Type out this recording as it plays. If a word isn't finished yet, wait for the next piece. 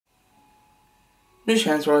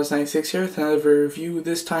Mishands96 here with another review,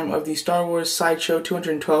 this time of the Star Wars Sideshow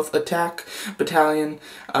 212th Attack Battalion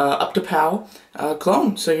Utapau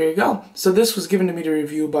clone. So here you go. So this was given to me to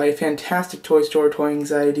review by a fantastic toy store, Toy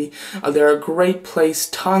Anxiety. They're a great place,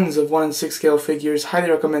 tons of 1/6 scale figures,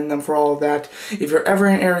 highly recommend them for all of that. If you're ever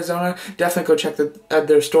in Arizona, definitely go check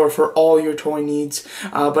their store for all your toy needs.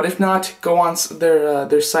 But if not, go on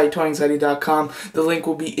their site, toyanxiety.com. The link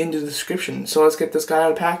will be in the description. So let's get this guy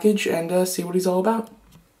out of the package and see what he's all about.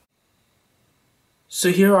 So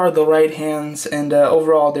here are the right hands, and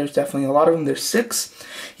overall there's definitely a lot of them. There's 6.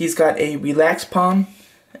 He's got a relaxed palm,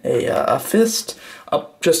 a fist,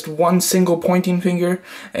 just one single pointing finger,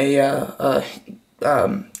 a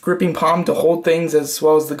gripping palm to hold things, as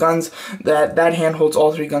well as the guns. That hand holds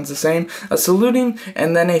all 3 guns the same. A saluting,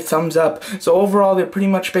 and then a thumbs up. So overall, they're pretty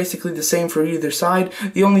much basically the same for either side.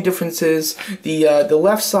 The only difference is the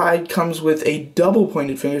left side comes with a double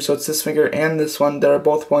pointed finger, so it's this finger and this one that are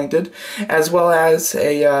both pointed, as well as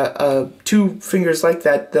a 2 fingers like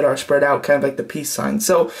that are spread out, kind of like the peace sign.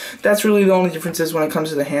 So that's really the only differences when it comes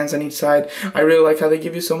to the hands on each side. I really like how they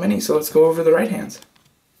give you so many. So let's go over the right hands.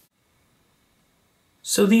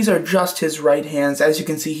 So these are just his right hands. As you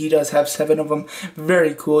can see, he does have 7 of them.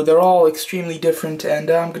 Very cool. They're all extremely different, and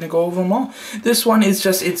I'm going to go over them all. This one is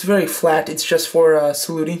just, it's very flat. It's just for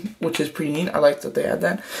saluting, which is pretty neat. I like that they had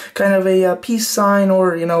that. Kind of a peace sign,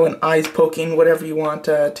 or, you know, an eyes poking, whatever you want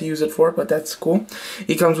to use it for, but that's cool.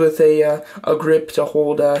 He comes with a grip to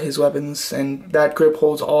hold his weapons, and that grip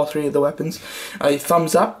holds all 3 of the weapons. A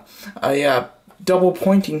thumbs up, a double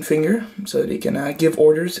pointing finger so that he can give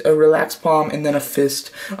orders, a relaxed palm, and then a fist.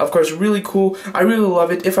 Of course, really cool. I really love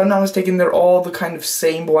it. If I'm not mistaken, they're all the kind of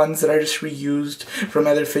same ones that I just reused from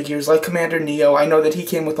other figures, like Commander Neo. I know that he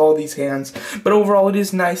came with all these hands, but overall it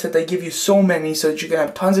is nice that they give you so many so that you can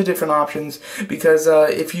have tons of different options, because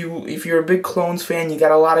if you're a big clones fan, you got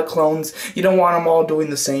a lot of clones, you don't want them all doing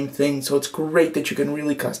the same thing, so it's great that you can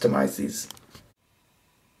really customize these.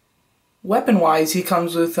 Weapon-wise, he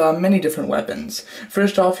comes with many different weapons.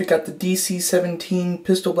 First off, you got the DC-17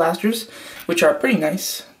 pistol blasters, which are pretty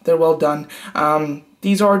nice. They're well done.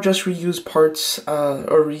 These are just reused parts,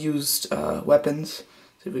 or reused weapons.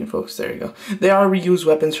 See if we can focus, there you go. They are reused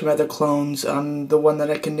weapons from other clones. The one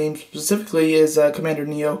that I can name specifically is Commander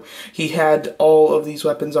Neo. He had all of these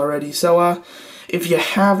weapons already. So, if you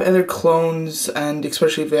have other clones, and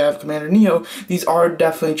especially if you have Commander Neo, these are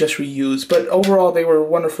definitely just reused. But overall, they were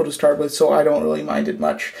wonderful to start with, so I don't really mind it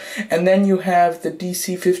much. And then you have the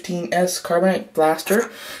DC-15S Carbonite Blaster,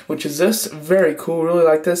 which is this. Very cool, really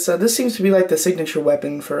like this. This seems to be like the signature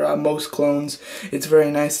weapon for most clones. It's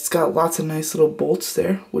very nice. It's got lots of nice little bolts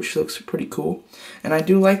there, which looks pretty cool. And I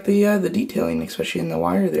do like the detailing, especially in the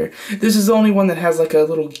wire there. This is the only one that has like a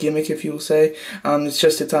little gimmick, if you will say.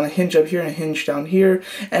 It's on a hinge up here and a hinge down here,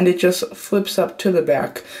 and it just flips up to the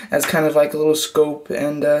back as kind of like a little scope,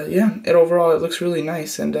 and yeah, overall it looks really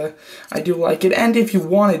nice, and I do like it. And if you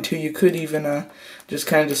wanted to, you could even just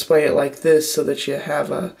kind of display it like this so that you have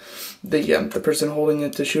the person holding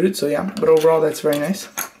it to shoot it. So yeah, but overall that's very nice.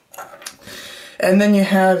 And then you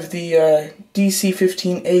have the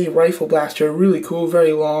DC-15A Rifle Blaster, really cool,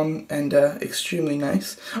 very long, and extremely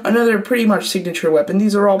nice. Another pretty much signature weapon.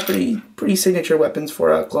 These are all pretty signature weapons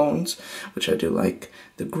for clones, which I do like.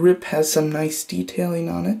 The grip has some nice detailing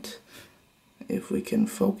on it, if we can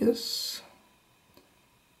focus.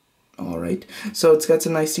 Alright, so it's got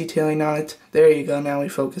some nice detailing on it. There you go, now we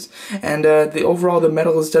focus. And the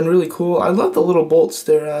metal is done really cool. I love the little bolts.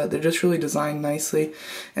 They're just really designed nicely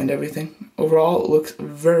and everything. Overall, it looks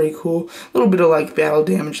very cool. A little bit of like battle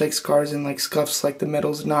damage, like scars and like scuffs, like the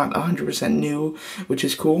metal's not 100% new, which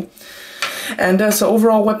is cool. And so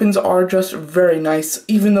overall, weapons are just very nice.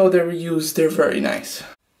 Even though they're reused, they're very nice.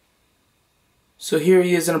 So here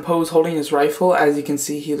he is in a pose holding his rifle. As you can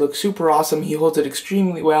see, he looks super awesome. He holds it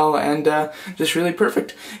extremely well, and just really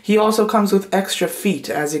perfect. He also comes with extra feet,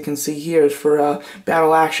 as you can see here, for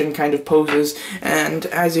battle action kind of poses. And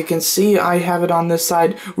as you can see, I have it on this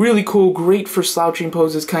side. Really cool, great for slouching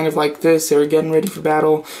poses, kind of like this, or getting ready for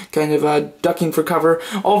battle, kind of ducking for cover.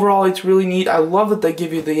 Overall, it's really neat. I love that they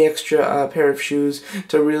give you the extra pair of shoes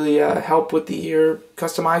to really help with the ear,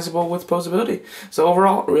 customizable with posability. So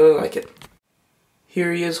overall, really like it.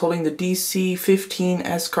 Here he is holding the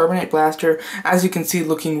DC-15S Carbonite Blaster. As you can see,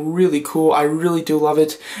 looking really cool. I really do love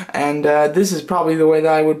it. And this is probably the way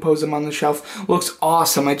that I would pose him on the shelf. Looks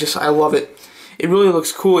awesome. I love it. It really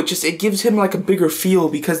looks cool. It gives him like a bigger feel,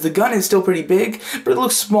 because the gun is still pretty big, but it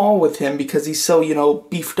looks small with him because he's so, you know,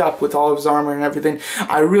 beefed up with all of his armor and everything.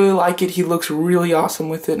 I really like it. He looks really awesome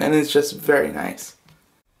with it, and it's just very nice.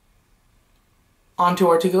 onto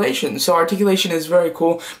articulation. So articulation is very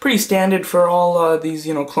cool, pretty standard for all these,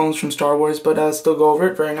 you know, clones from Star Wars, but still go over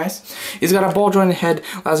it, very nice. He's got a ball jointed head,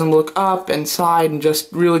 allows him to look up and side and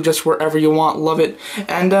just really just wherever you want, love it.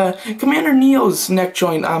 And Commander Neo's neck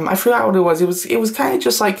joint, I forgot what it was. It was kind of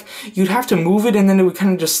just like you'd have to move it and then it would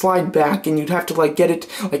kind of just slide back and you'd have to like get it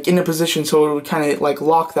like in a position so it would kind of like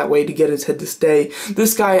lock that way to get his head to stay.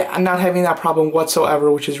 This guy, I'm not having that problem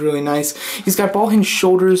whatsoever, which is really nice. He's got ball hinge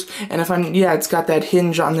shoulders, and yeah, it's got that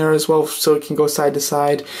hinge on there as well so it can go side to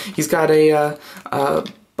side. He's got a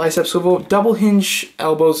bicep swivel, double hinge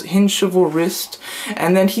elbows, hinge swivel wrist,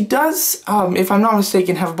 and then he does, if I'm not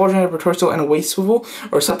mistaken, have a ball joint upper torso and a waist swivel,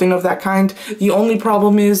 or something of that kind. The only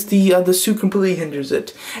problem is the suit completely hinders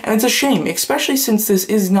it, and it's a shame, especially since this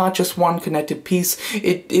is not just one connected piece.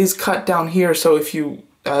 It is cut down here, so if you,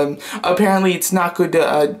 apparently it's not good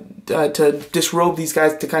to disrobe these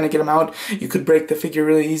guys to kind of get them out. You could break the figure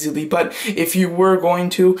really easily, but if you were going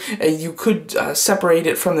to, you could separate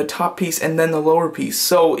it from the top piece and then the lower piece.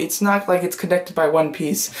 So it's not like it's connected by one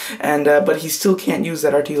piece, and but he still can't use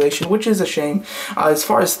that articulation, which is a shame. As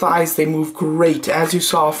far as thighs, they move great, as you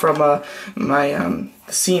saw from my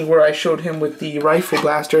scene where I showed him with the rifle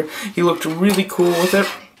blaster. He looked really cool with it.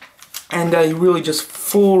 And really just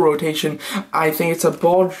full rotation. I think it's a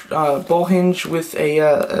ball hinge with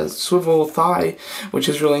a swivel thigh, which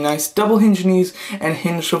is really nice. Double hinge knees and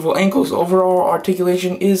hinge swivel ankles. Overall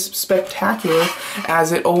articulation is spectacular,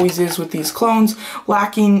 as it always is with these clones.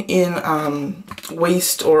 Lacking in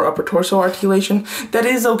waist or upper torso articulation. That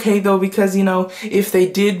is okay though, because you know, if they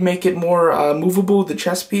did make it more movable, the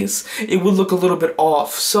chest piece, it would look a little bit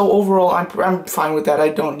off. So overall, I'm fine with that. I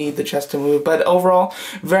don't need the chest to move, but overall,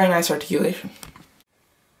 very nice articulation.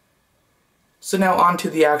 So now on to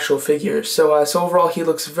the actual figure. So overall he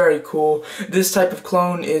looks very cool. This type of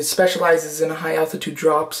clone specializes in high altitude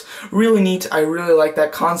drops. Really neat. I really like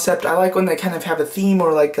that concept. I like when they kind of have a theme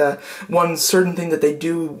or like one certain thing that they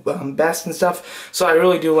do best and stuff. So I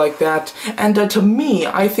really do like that. And to me,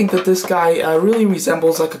 I think that this guy really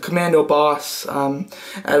resembles like a commando boss,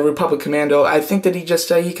 a Republic Commando. I think that he just,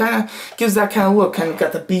 he kind of gives that kind of look, kind of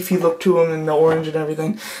got the beefy look to him and the orange and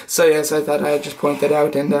everything. So yes, I thought I'd just point that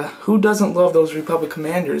out. And who doesn't love those Republic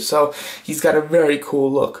Commanders? So he's got a very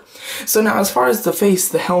cool look. So now as far as the face,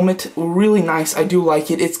 the helmet, really nice. I do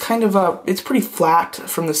like it. It's kind of it's pretty flat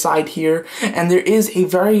from the side here, and there is a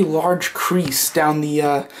very large crease down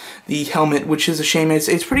the helmet, which is a shame.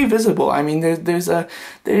 It's pretty visible. I mean, there's a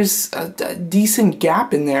decent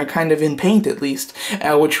gap in there, kind of in paint at least,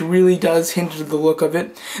 which really does hinder the look of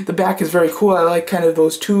it. The back is very cool. I like kind of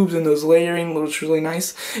those tubes and those layering, looks really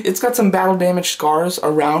nice. It's got some battle damage scars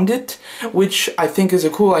around it, which I think is a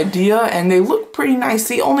cool idea, and they look pretty nice.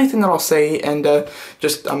 The only thing that I'll say, and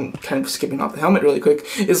I'm kind of skipping off the helmet really quick,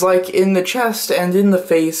 is like in the chest and in the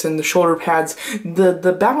face and the shoulder pads,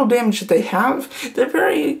 the battle damage that they have, they're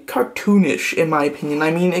very cartoonish in my opinion. I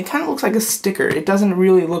mean, it kind of looks like a sticker. It doesn't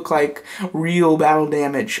really look like real battle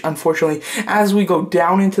damage, unfortunately. As we go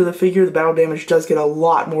down into the figure, the battle damage does get a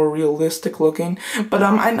lot more realistic looking, but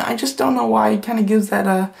I just don't know why it kind of gives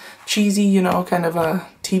that cheesy, you know, kind of a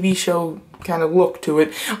TV show kind of look to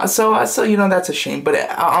it. So you know, that's a shame. But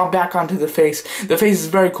I'll back onto the face. The face is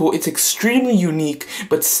very cool. It's extremely unique,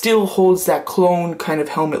 but still holds that clone kind of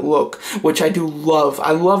helmet look, which I do love. I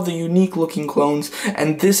love the unique looking clones,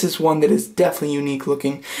 and this is one that is definitely unique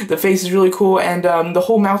looking. The face is really cool, and the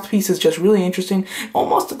whole mouthpiece is just really interesting.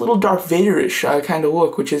 Almost a little Darth Vader-ish kind of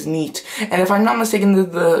look, which is neat. And if I'm not mistaken,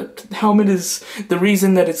 the helmet is, the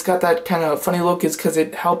reason that it's got that kind of funny look is because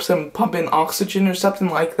it helps him pump in oxygen or something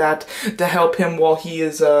like that to help him while he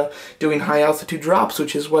is doing high altitude drops,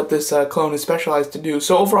 which is what this clone is specialized to do.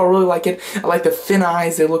 So overall, I really like it. I like the thin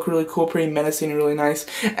eyes. They look really cool, pretty menacing, really nice.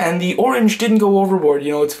 And the orange didn't go overboard.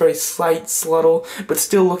 You know, it's very slight, subtle, but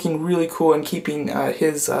still looking really cool and keeping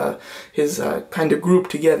his kind of group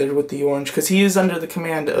together with the orange, because he is under the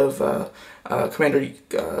command of Commander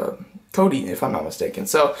Cody, if I'm not mistaken.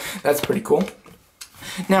 So that's pretty cool.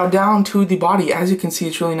 Now down to the body, as you can see,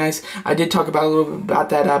 it's really nice. I did talk about a little bit about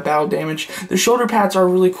that battle damage. The shoulder pads are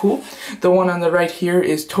really cool. The one on the right here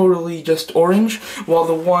is totally just orange, while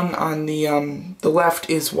the one on the left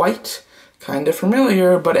is white. Kind of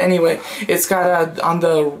familiar, but anyway, it's got on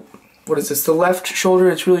the, what is this, the left shoulder,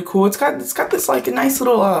 it's really cool. It's got this like a nice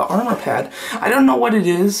little armor pad. I don't know what it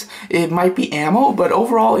is. It might be ammo, but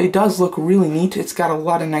overall it does look really neat. It's got a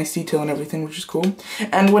lot of nice detail and everything, which is cool.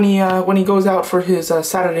 And when he goes out for his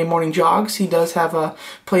Saturday morning jogs, he does have a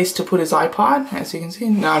place to put his iPod, as you can see.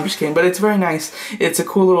 No, I'm just kidding, but it's very nice. It's a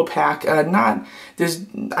cool little pack. I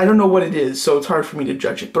don't know what it is, so it's hard for me to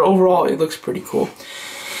judge it, but overall it looks pretty cool.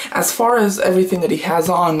 As far as everything that he has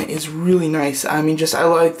on is really nice. I mean, I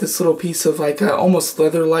like this little piece of like almost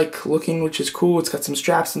leather-like looking, which is cool. It's got some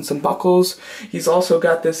straps and some buckles. He's also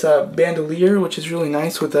got this bandolier, which is really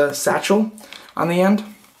nice with a satchel on the end.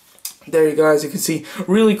 There you go, as you can see,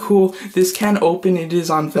 really cool. This can open, it is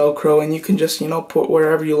on Velcro, and you can just, you know, put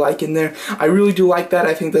wherever you like in there. I really do like that.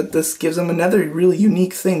 I think that this gives them another really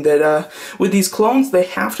unique thing that with these clones, they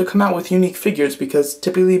have to come out with unique figures because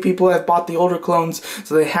typically people have bought the older clones,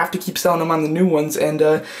 so they have to keep selling them on the new ones, and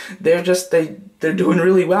they're doing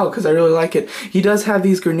really well because I really like it. He does have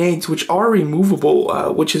these grenades which are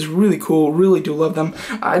removable, which is really cool. Really do love them.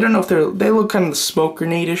 I don't know if they look kind of smoke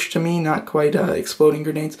grenade-ish to me, not quite exploding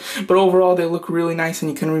grenades, but overall they look really nice and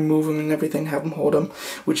you can remove them and everything, have them hold them,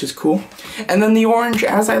 which is cool. And then the orange,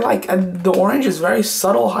 as I like, the orange is very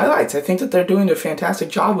subtle highlights. I think that they're doing a fantastic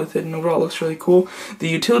job with it and overall it looks really cool. The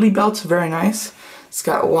utility belt's very nice. It's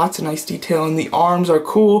got lots of nice detail, and the arms are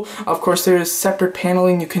cool. Of course, there is separate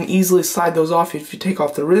paneling. You can easily slide those off if you take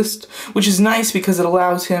off the wrist, which is nice because it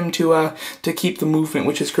allows him to keep the movement,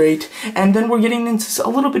 which is great. And then we're getting into a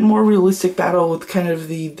little bit more realistic battle with kind of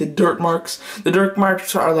the dirt marks. The dirt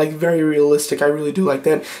marks are like very realistic. I really do like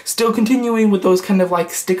that. Still continuing with those kind of like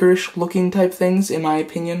stickerish looking type things, in my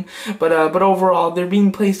opinion. But overall, they're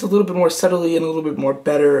being placed a little bit more subtly and a little bit more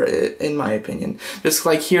better, in my opinion. Just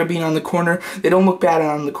like here being on the corner, they don't look bad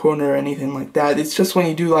on the corner or anything like that. It's just when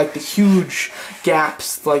you do like the huge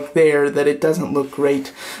gaps like there that it doesn't look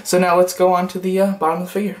great. So now let's go on to the bottom of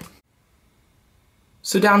the figure.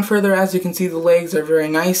 So down further, as you can see, the legs are very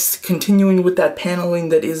nice, continuing with that paneling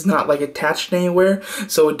that is not like attached anywhere,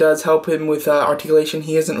 so it does help him with articulation.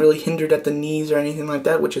 He isn't really hindered at the knees or anything like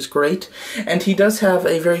that, which is great. And he does have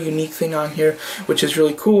a very unique thing on here, which is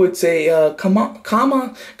really cool. It's a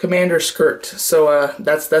comma commander skirt, so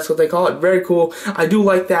that's what they call it. Very cool. I do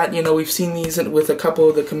like that. You know, we've seen these with a couple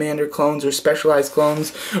of the commander clones or specialized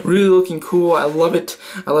clones. Really looking cool. I love it.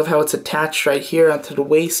 I love how it's attached right here onto the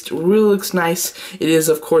waist. Really looks nice. It is,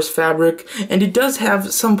 of course, fabric, and it does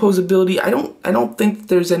have some posability. I don't think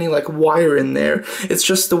there's any like wire in there. It's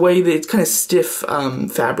just the way that it's kind of stiff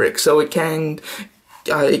fabric, so it can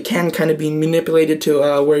kind of be manipulated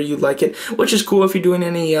to where you like it, which is cool if you're doing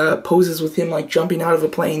any poses with him, like jumping out of a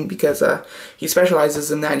plane, because he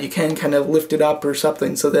specializes in that. You can kind of lift it up or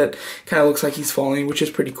something so that kind of looks like he's falling, which is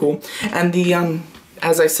pretty cool. And the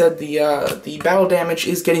as I said, the battle damage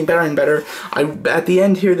is getting better and better. At the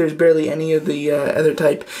end here, there's barely any of the other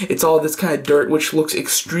type. It's all this kind of dirt, which looks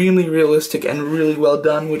extremely realistic and really well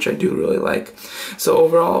done, which I do really like. So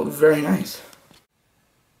overall, very nice.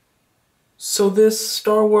 So this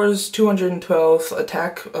Star Wars 212th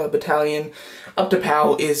Attack Battalion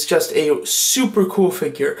Utapau is just a super cool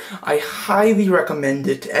figure. I highly recommend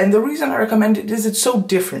it, and the reason I recommend it is it's so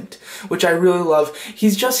different, which I really love.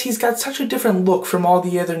 He's got such a different look from all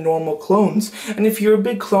the other normal clones, and if you're a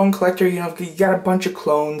big clone collector, you know, you got a bunch of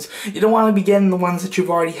clones, you don't want to be getting the ones that you've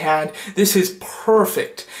already had. This is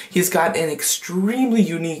perfect. He's got an extremely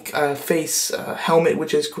unique face helmet,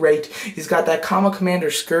 which is great. He's got that Comma Commander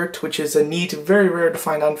skirt, which is a neat, very rare to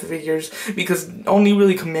find on figures, because only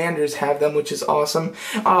really commanders have them, which is awesome.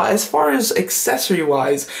 As far as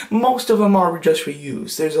accessory-wise, most of them are just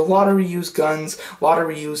reused. There's a lot of reused guns, a lot of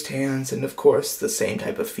reused hands, and of course, the same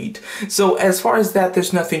type of feet. So as far as that,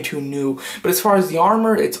 there's nothing too new. But as far as the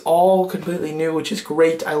armor, it's all completely new, which is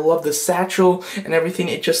great. I love the satchel and everything.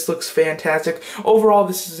 It just looks fantastic. Overall,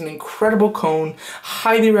 this is an incredible cone.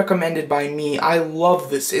 Highly recommended by me. I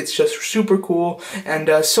love this. It's just super cool,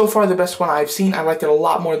 and so far the best one I've seen. I like it a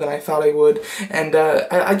lot more than I thought I would, and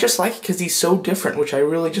I just like it because he's so different, which I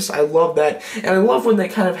love that. And I love when they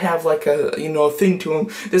kind of have like a, you know, a thing to him.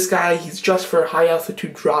 This guy, he's just for high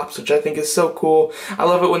altitude drops, which I think is so cool. I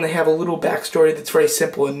love it when they have a little backstory that's very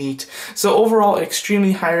simple and neat. So overall,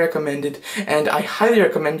 extremely high recommended, and I highly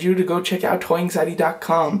recommend you to go check out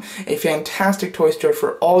toyanxiety.com, a fantastic toy store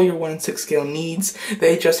for all your 1/6 scale needs.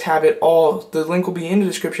 They just have it all. The link will be in the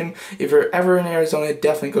description. If you're ever in Arizona,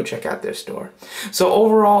 definitely go check out their store. So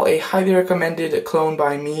overall, a highly recommended clone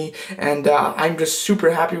by me, and I'm just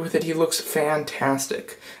super happy with it. He looks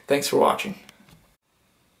fantastic. Thanks for watching.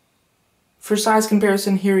 For size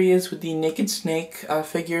comparison, here he is with the Naked Snake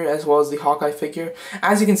figure as well as the Hawkeye figure.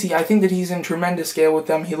 As you can see, I think that he's in tremendous scale with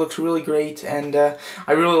them. He looks really great, and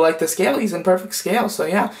I really like the scale. He's in perfect scale, so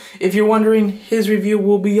yeah. If you're wondering, his review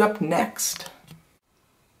will be up next.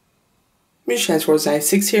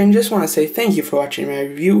 MrTransforce96 here, and just want to say thank you for watching my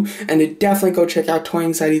review, and to definitely go check out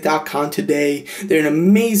toyanxiety.com today. They're an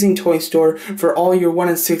amazing toy store for all your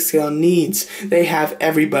 1/6 scale needs. They have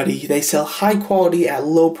everybody. They sell high quality at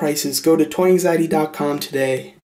low prices. Go to toyanxiety.com today.